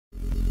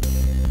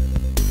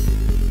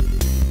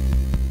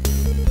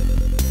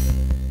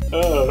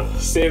Oh,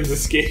 Sam's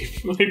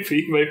escape might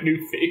be my new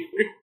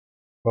favorite.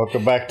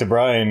 Welcome back to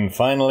Brian.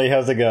 Finally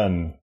has a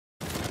gun.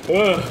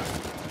 Gotta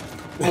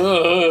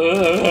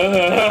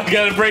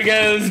break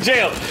out of this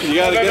jail. You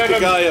gotta get the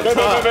guy up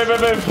top.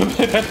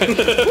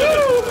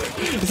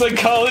 It's like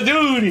Call of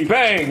Duty.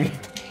 Bang.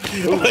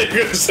 You're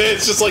gonna say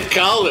it's just like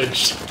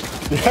college.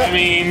 I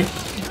mean,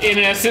 in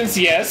essence,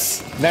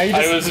 yes. Now you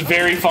just, I was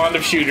very fond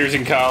of shooters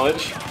in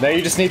college. now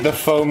you just need the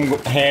foam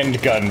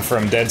handgun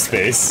from Dead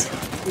Space.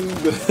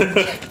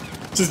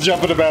 Just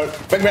jumping about.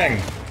 Bang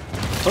bang.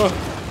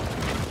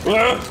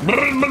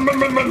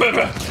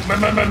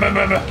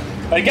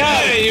 I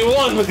got it! You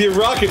won with your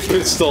rocket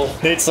pistol.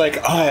 It's like,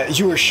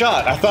 you were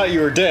shot. I thought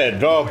you were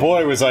dead. Oh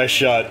boy, was I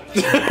shot.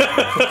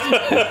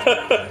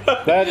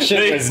 That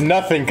shit was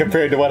nothing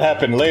compared to what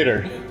happened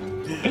later.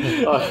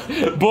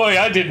 Boy,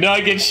 I did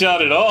not get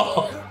shot at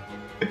all.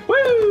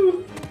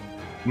 Woo!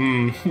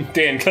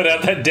 Dan, cut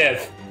out that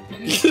death.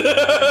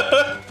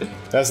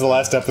 That's the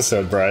last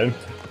episode, Brian.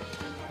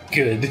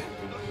 Good.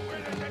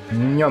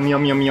 Yum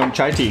yum yum yum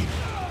chai tea.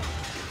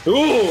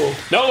 Ooh!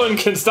 No one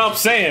can stop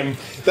Sam.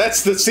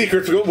 That's the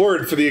secret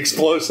word for the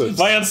explosives.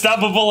 My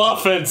unstoppable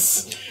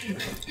offense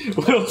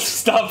will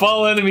stop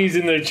all enemies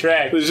in their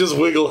tracks. There's just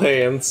wiggle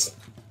hands.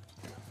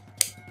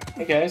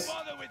 Hey guys.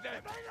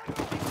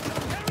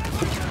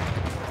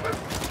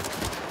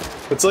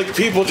 It's like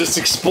people just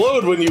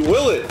explode when you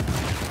will it.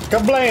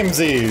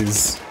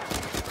 Kablamsies!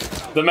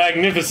 The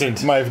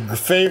Magnificent. My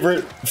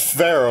favorite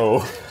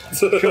pharaoh.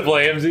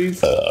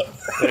 Kablamsies.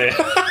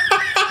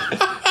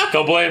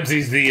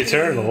 Kablamsies the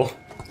Eternal.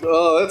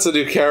 Oh, that's a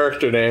new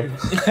character name.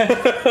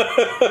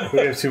 We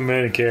have too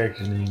many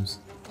character names.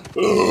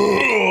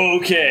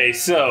 Okay,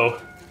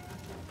 so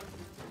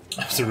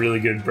that's a really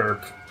good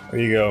burp. There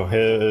you go.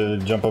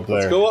 Jump up there.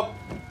 Let's go up.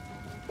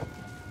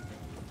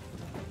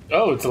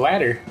 Oh, it's a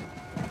ladder.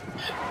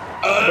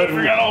 I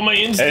forgot all my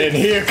instincts. And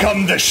here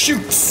come the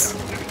shoots!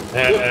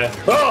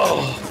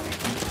 Oh!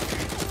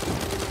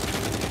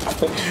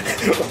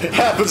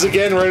 Happens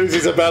again right as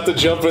he's about to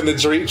jump in the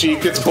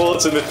Jeep, gets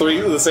bullets in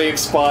the same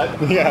spot.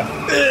 Yeah.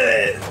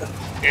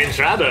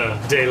 Entrada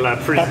de la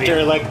prisión.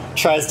 Hector, like,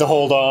 tries to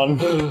hold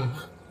on.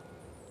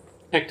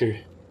 Hector,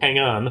 hang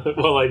on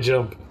while I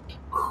jump.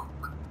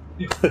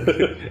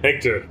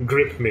 Hector,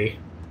 grip me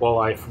while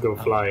I go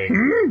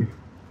flying.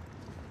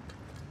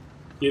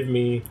 Give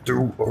me...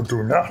 Do or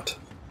do not.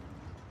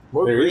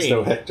 More There green. is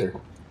no Hector.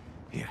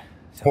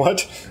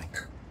 What?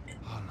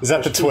 Is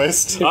that the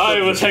twist?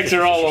 I was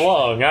Hector all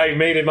along. I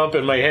made him up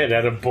in my head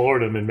out of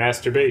boredom and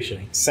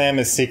masturbation. Sam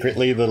is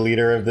secretly the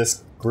leader of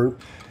this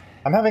group.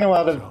 I'm having a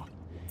lot of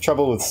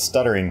trouble with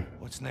stuttering.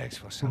 What's next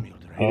for Samuel?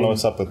 I don't know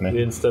what's up with He me.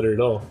 didn't stutter at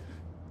all.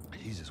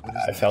 Jesus, what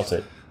is I felt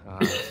it.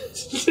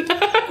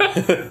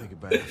 Think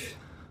about it.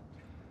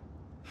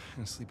 I'm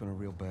gonna sleep in a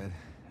real bed.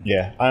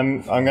 Yeah,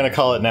 I'm gonna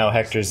call it now.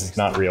 Hector's is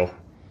not real.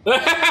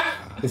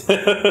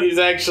 He's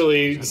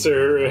actually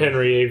Sir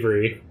Henry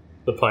Avery,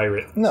 the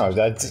pirate. No,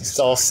 it's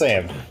all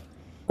Sam.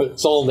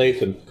 It's all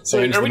Nathan.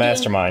 Sam's the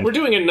mastermind. We're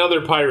doing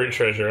another pirate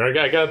treasure.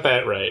 I got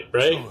that right?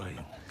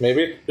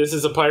 Maybe? This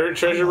is a pirate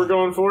treasure we're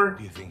going for? What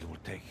do you think it will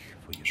take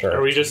for you Sure.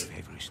 Are we just...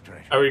 Avery's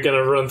treasure? Are we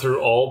gonna run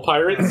through all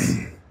pirates?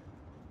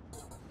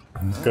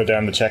 Go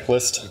down the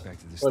checklist. Back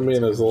to the I States.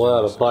 mean, there's a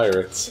lot of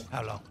pirates.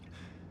 How long?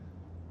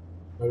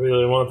 I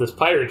really want this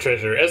pirate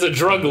treasure. As a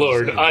drug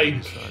lord,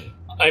 I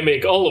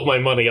make all of my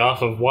money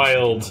off of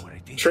wild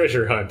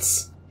treasure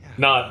hunts,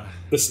 not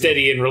the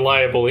steady and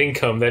reliable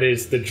income that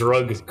is the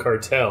drug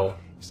cartel.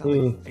 It's not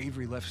like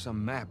Avery left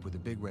some map with a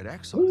big red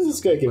X on What it. does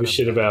this guy give a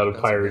shit about a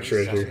pirate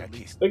treasure?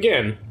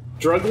 Again,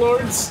 drug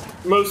lords,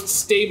 most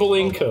stable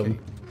income.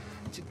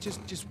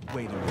 Just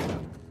wait a minute.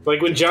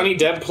 Like when Johnny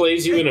Depp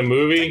plays you in a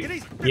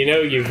movie, you know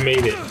you've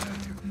made it.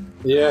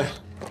 Yeah.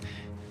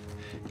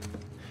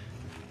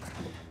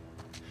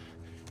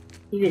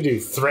 You gonna do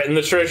threaten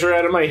the treasure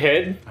out of my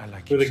head I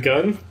like with a you,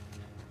 gun?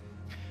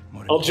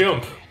 I'll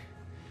jump.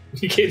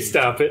 You can't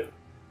stop it.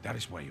 That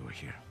is why you were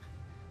here.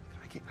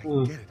 I get it,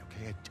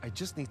 okay? I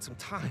just need some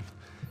time.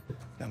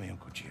 Dame un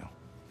cuchillo.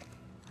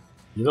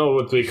 You know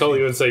what we call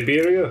you in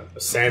Siberia?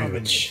 A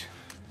sandwich.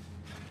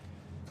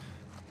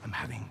 I'm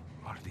having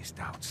all of these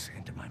doubts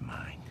into my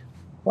mind.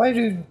 Why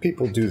do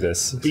people do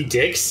this? Be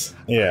dicks?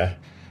 Yeah.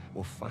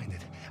 We'll find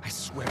it. I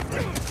swear.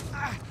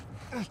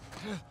 I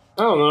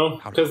don't know.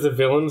 Because the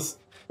villains.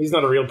 He's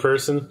not a real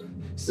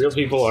person. Real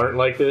people aren't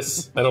like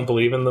this. I don't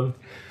believe in them.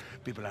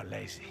 People are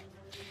lazy.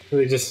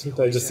 I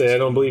just say I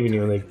don't believe in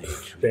you and they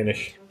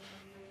vanish.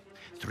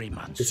 3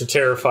 months. It's a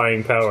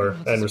terrifying power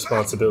and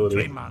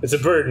responsibility. It's a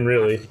burden,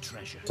 really,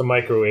 to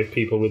microwave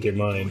people with your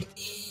mind.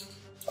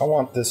 I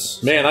want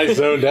this. Man, I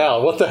zoned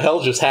out. What the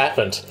hell just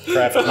happened?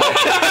 Craft.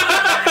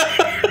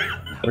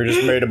 We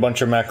just made a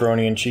bunch of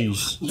macaroni and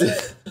cheese.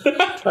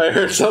 I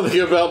heard something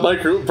about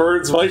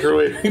birds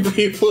microwaving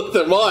people with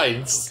their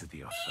minds. To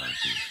the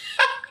authorities.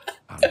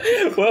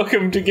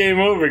 Welcome to Game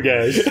Over,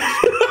 guys.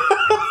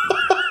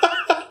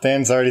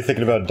 Dan's already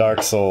thinking about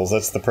Dark Souls.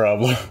 That's the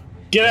problem.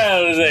 Get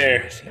out of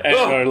there.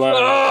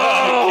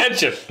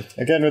 Ketchup.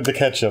 Again with the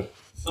ketchup.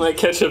 My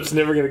ketchup's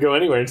never gonna go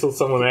anywhere until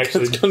someone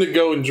actually It's gonna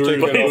go and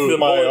drink bites it the off.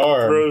 my bullet and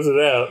arm. throws it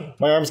out.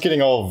 My arm's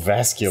getting all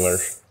vascular.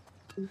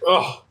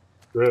 Oh,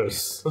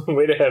 gross.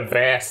 Way to have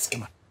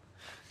Vask.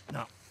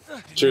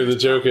 Sure, the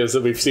joke is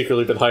that we've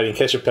secretly been hiding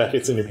ketchup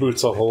packets in your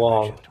boots all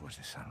along. Towards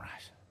the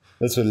sunrise.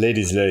 That's what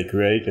ladies like,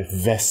 right? A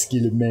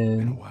vascular Been a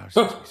man. while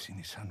since we've seen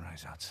the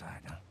sunrise outside,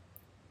 huh?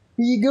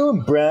 Where you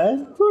going,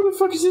 Brian? Where the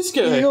fuck is this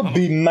guy? You'll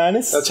be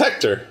minus. That's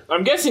Hector.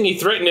 I'm guessing he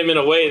threatened him in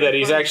a way that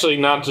he's actually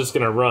not just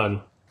gonna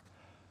run.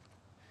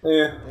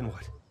 Yeah. And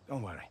what?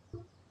 Don't worry.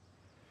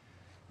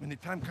 When the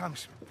time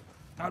comes,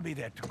 I'll be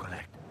there to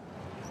collect.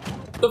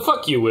 The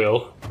fuck you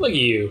will. Look at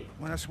you.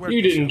 When I swear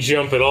You didn't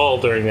jump at all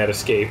during that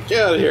escape.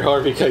 Get out of here,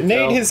 Harvey Keitel.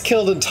 Nate has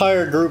killed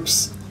entire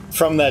groups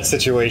from that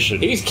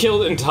situation. He's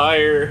killed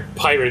entire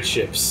pirate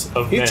ships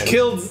of men. He's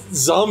killed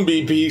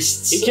zombie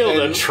beasts. He killed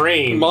a and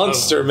train.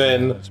 monster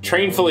men.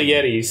 Train full of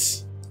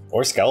Yetis.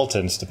 Or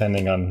skeletons,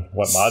 depending on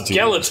what mods you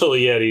use. Skeletal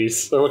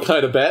Yetis. Or what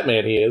kind of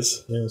Batman he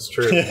is. Yeah, it's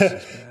true.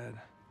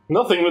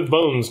 Nothing with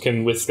bones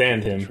can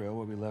withstand him. trail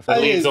where we left. At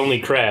least only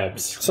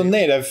crabs. So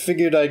Nate, I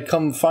figured I'd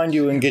come find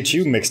you and get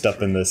you mixed up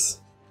in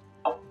this.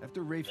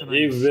 After Rafe and I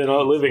You've been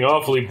living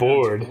awfully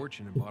bored.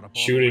 fortune and bought up all the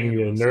Shooting land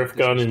a on Nerf South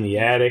gun East in the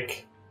Coast.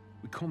 attic.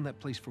 We combed that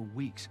place for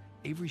weeks.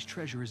 Avery's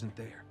treasure isn't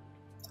there.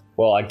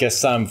 Well, I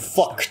guess I'm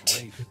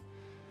fucked. Rafe.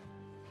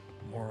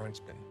 Moron's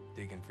been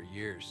digging for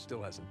years.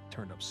 Still hasn't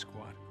turned up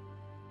squat.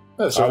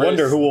 That's I right.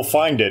 wonder who will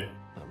find it.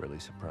 Not really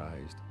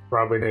surprised.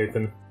 Probably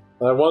Nathan.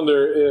 I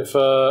wonder if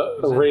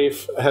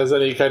Rafe has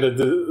any kind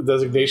of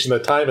designation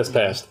that time has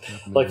passed.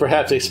 Like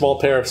perhaps a small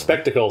pair of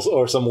spectacles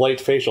or some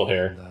light facial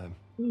hair.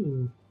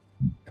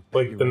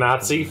 Like the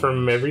Nazi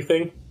from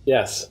everything?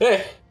 Yes.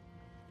 Eh.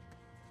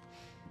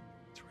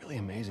 It's really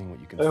amazing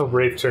what you can I hope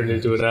Rafe turned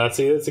into a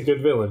Nazi. That's a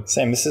good villain.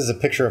 Sam, this is a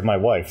picture of my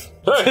wife.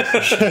 Oh,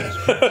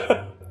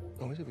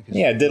 is it because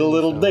Yeah, I did a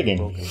little you found digging.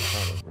 broken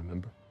collar,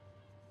 remember?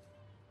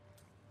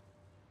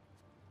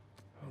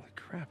 Holy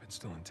crap, it's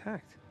still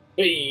intact.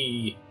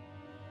 Hey.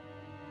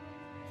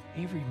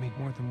 Avery made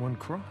more than one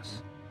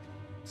cross.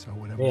 So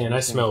whatever. Man, I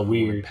smell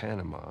weird.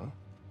 Panama.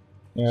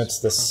 You know, it's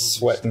the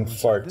sweat and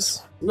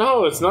farts.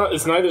 No, it's not.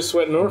 It's neither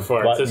sweat nor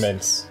farts. Butt It's-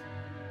 mints.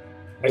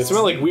 I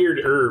smell like weird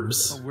Oh,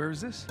 herbs. where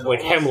is this?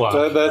 Like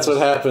hemlock. That's what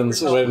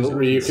happens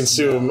when you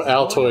consume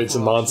Altoids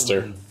and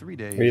Monster. 3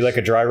 days. Are you like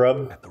a dry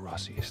rub? at the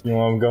Rossi estate? You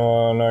want to go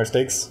on our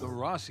steaks? The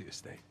Rossi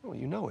estate. Oh,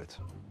 you know it.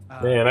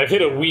 Man, I've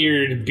hit a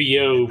weird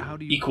BO How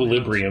do you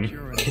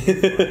equilibrium.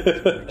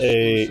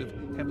 A-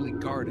 heavily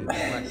guarded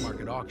black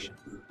market auction.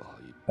 Well,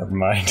 you Never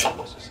mind. don't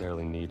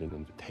necessarily need an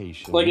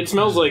invitation. Like, it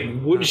smells like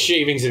wood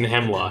shavings and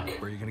hemlock.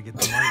 Where are you gonna get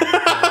the money?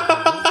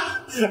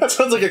 That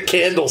sounds like a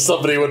candle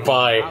somebody would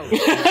buy. Too.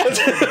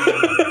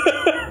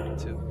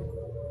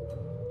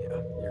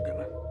 Yeah, you're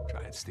gonna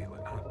try and steal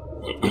it,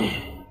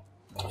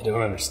 huh? I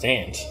don't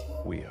understand.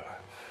 We are.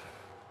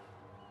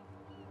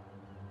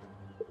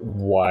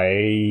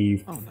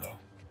 Wife. Oh no.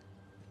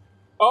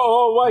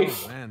 Oh,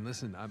 wife. Man,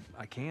 listen,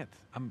 I can't.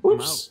 I'm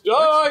Oops. out.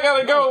 Oh, I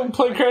gotta go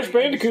play Crash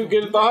Bandicoot,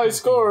 get the high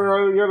score.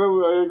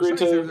 I agreed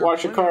to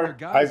wash a car.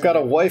 I've got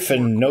a wife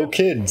and no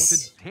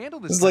kids.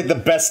 This is like the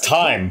best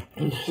time.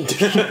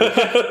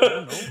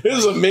 This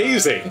is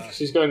amazing.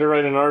 She's going to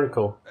write an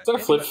article. Is that a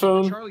flip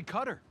phone? Charlie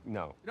Cutter.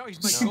 No. No, he's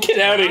Get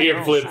out of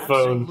here, flip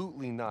phone.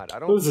 Absolutely not. I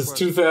don't What was this, trust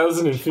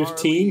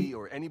 2015? Charlie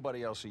or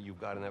anybody else that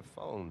you've got in that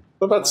phone.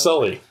 What about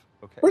Sully?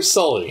 Okay. Where's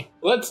Sully?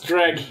 Let's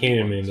drag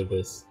him into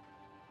this.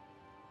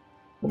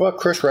 What about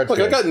Chris Redfield?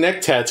 Look, I got neck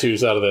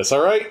tattoos out of this,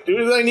 alright?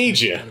 Dude, I need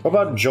you. What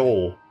about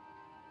Joel?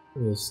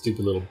 Those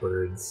stupid little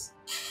birds.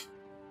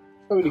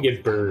 Why would you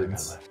get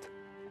birds?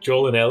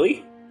 Joel and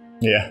Ellie?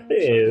 Yeah.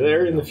 Hey,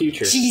 they're in the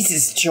future.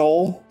 Jesus,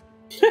 Joel.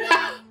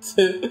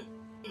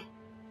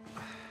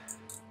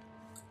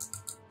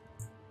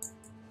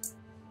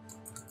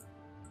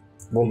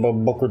 What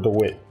about Booker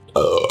DeWitt?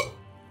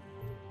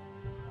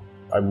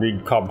 I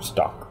read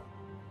Comstock.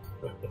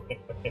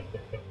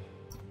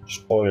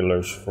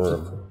 Spoilers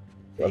for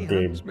a Hey,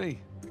 game. it's me.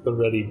 The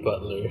Ready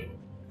Butler.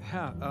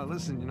 Yeah,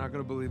 listen, you're not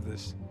gonna believe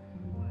this.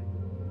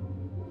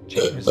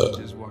 Jameson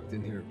just walked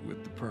in here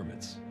with the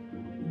permits.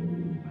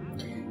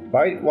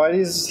 Why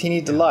does he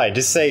need to lie?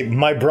 Just say,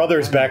 my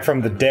brother's back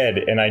from the dead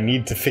and I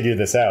need to figure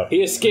this out.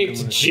 He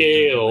escaped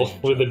jail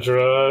with a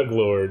drug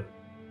lord.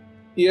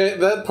 Yeah,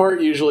 that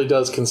part usually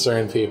does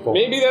concern people.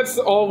 Maybe that's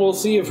all we'll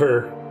see of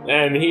her.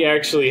 And he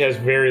actually has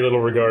very little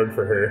regard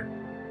for her.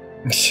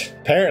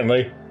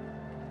 Apparently.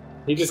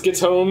 He just gets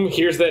home,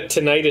 hears that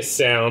tinnitus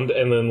sound,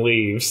 and then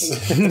leaves.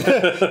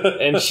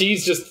 And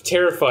she's just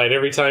terrified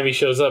every time he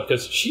shows up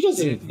because she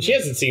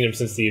hasn't seen him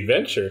since the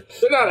adventure.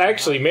 They're not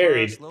actually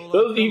married.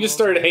 He just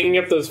started hanging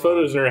up those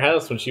photos in her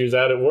house when she was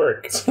out at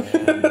work.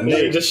 And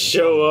they just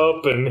show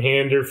up and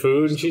hand her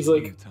food, and she's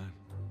like,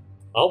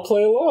 I'll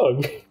play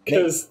along,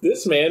 because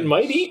this man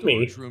might eat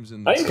me.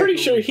 I'm pretty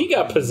sure he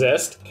got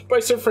possessed by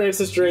Sir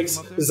Francis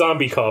Drake's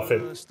zombie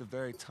coffin.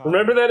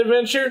 Remember that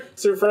adventure?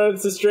 Sir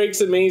Francis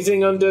Drake's amazing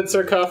undead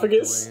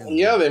sarcophagus?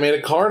 Yeah, they made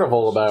a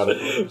carnival about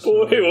it.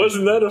 Boy,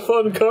 wasn't that a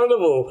fun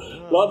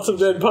carnival. Lots of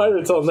dead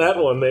pirates on that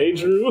one, eh,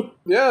 Drew?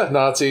 Yeah,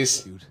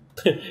 Nazis.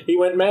 He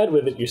went mad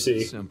with it, you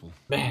see. Simple.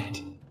 Mad.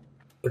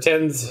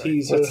 Pretends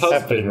he's her What's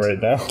happening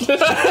husband. right now?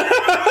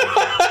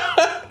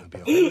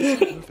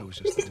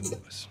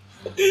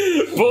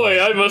 Boy,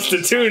 I must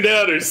have tuned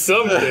out or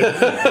something.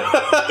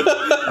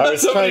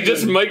 Somebody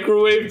just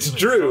microwaved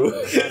Drew.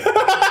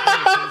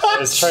 I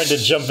was trying to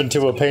jump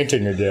into a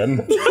painting again.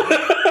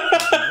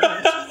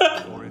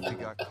 Or if he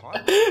got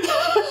caught.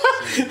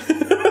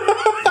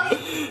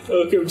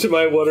 Welcome to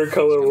my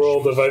watercolor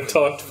world if I've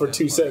talked for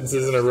 2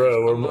 sentences in a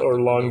row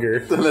or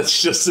longer. Then that's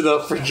just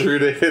enough for Drew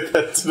to hit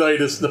that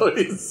tinnitus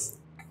noise.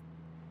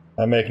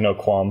 I make no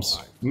qualms.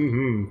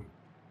 Mm-hmm.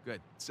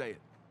 Good. Say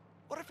it.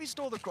 What if he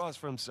stole the cross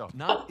for himself?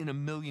 Not in a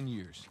million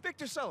years.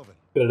 Victor Sullivan.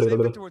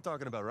 Same Victor we're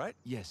talking about, right?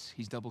 Yes,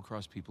 he's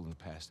double-crossed people in the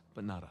past,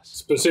 but not us.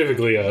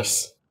 Specifically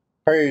us.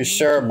 Hey,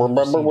 Sam,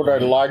 remember when I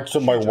lied to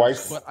my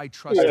wife? But I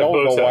trust I don't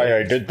know both why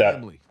sides. I did that.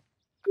 family.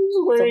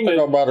 Something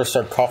about a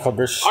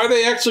sarcophagus. Are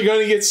they actually going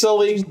to get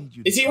Sully?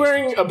 Is he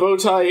wearing a bow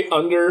tie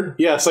under?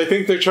 Yes, I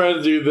think they're trying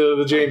to do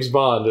the James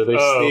Bond. They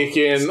sneak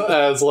in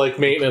as, like,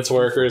 maintenance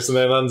workers and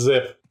then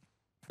unzip.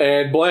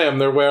 And blam,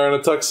 they're wearing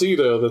a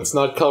tuxedo that's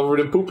not covered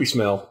in poopy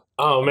smell.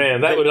 Oh man,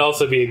 that would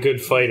also be a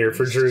good fighter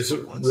for Drew's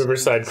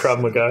Riverside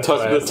Krav Maga The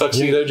class.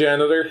 tuxedo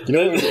janitor. You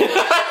know,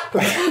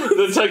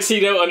 The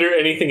tuxedo under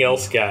anything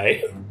else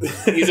guy.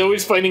 He's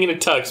always fighting in a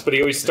tux, but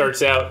he always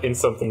starts out in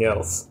something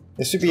else.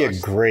 this would be a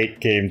great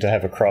game to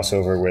have a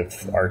crossover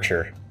with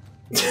Archer.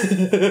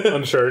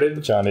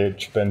 Uncharted? Johnny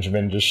H.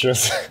 Benjamin just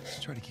shows.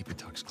 Try to keep your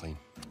tux clean.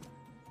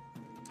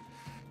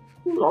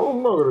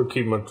 I'm not gonna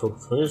keep my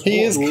tux.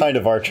 He is kind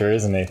of Archer,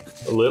 isn't he?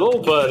 A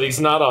little, but he's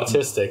not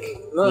autistic.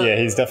 Yeah,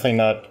 he's definitely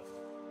not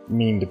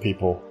mean to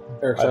people.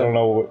 I don't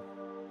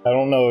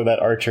know that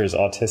Archer is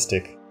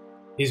autistic.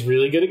 He's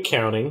really good at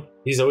counting.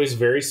 He's always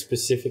very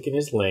specific in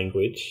his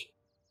language.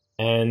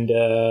 And,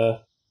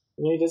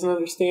 he doesn't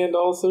understand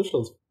all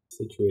social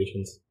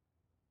situations.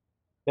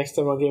 Next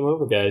time on Game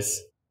Over,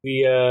 guys,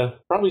 we,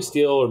 probably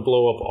steal or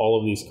blow up all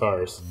of these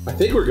cars. I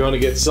think we're going to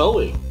get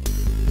Sully.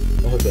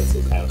 I hope that's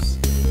his house.